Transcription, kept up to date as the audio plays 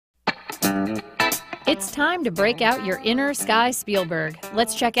It's time to break out your inner Sky Spielberg.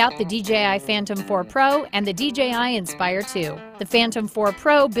 Let's check out the DJI Phantom 4 Pro and the DJI Inspire 2. The Phantom 4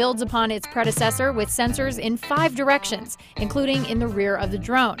 Pro builds upon its predecessor with sensors in 5 directions, including in the rear of the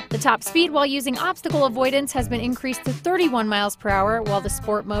drone. The top speed while using obstacle avoidance has been increased to 31 miles per hour, while the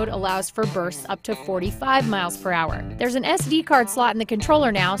sport mode allows for bursts up to 45 miles per hour. There's an SD card slot in the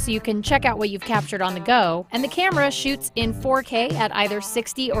controller now, so you can check out what you've captured on the go, and the camera shoots in 4K at either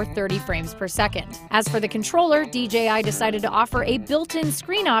 60 or 30 frames per second. As for the controller, DJI decided to offer a built-in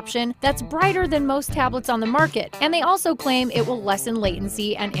screen option that's brighter than most tablets on the market, and they also claim it will lessen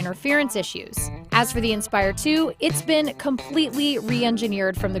latency and interference issues. As for the Inspire 2, it's been completely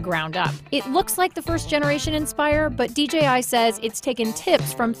re-engineered from the ground up. It looks like the first generation Inspire, but DJI says it's taken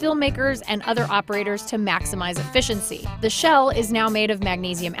tips from filmmakers and other operators to maximize efficiency. The shell is now made of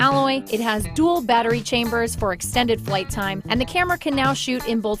magnesium alloy, it has dual battery chambers for extended flight time, and the camera can now shoot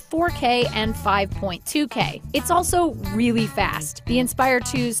in both 4K and 5.2K. It's also really fast. The Inspire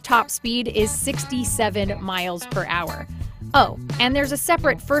 2's top speed is 67 miles per hour. Oh, and there's a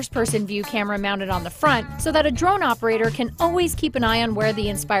separate first-person view camera mounted on the front so that a drone operator can always keep an eye on where the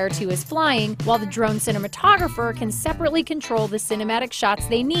Inspire 2 is flying, while the drone cinematographer can separately control the cinematic shots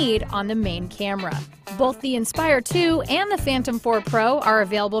they need on the main camera. Both the Inspire 2 and the Phantom 4 Pro are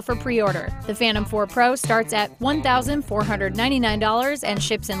available for pre-order. The Phantom 4 Pro starts at $1,499 and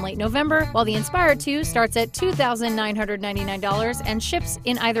ships in late November, while the Inspire 2 starts at $2,999 and ships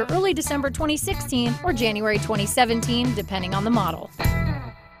in either early December 2016 or January 2017, depending on the model.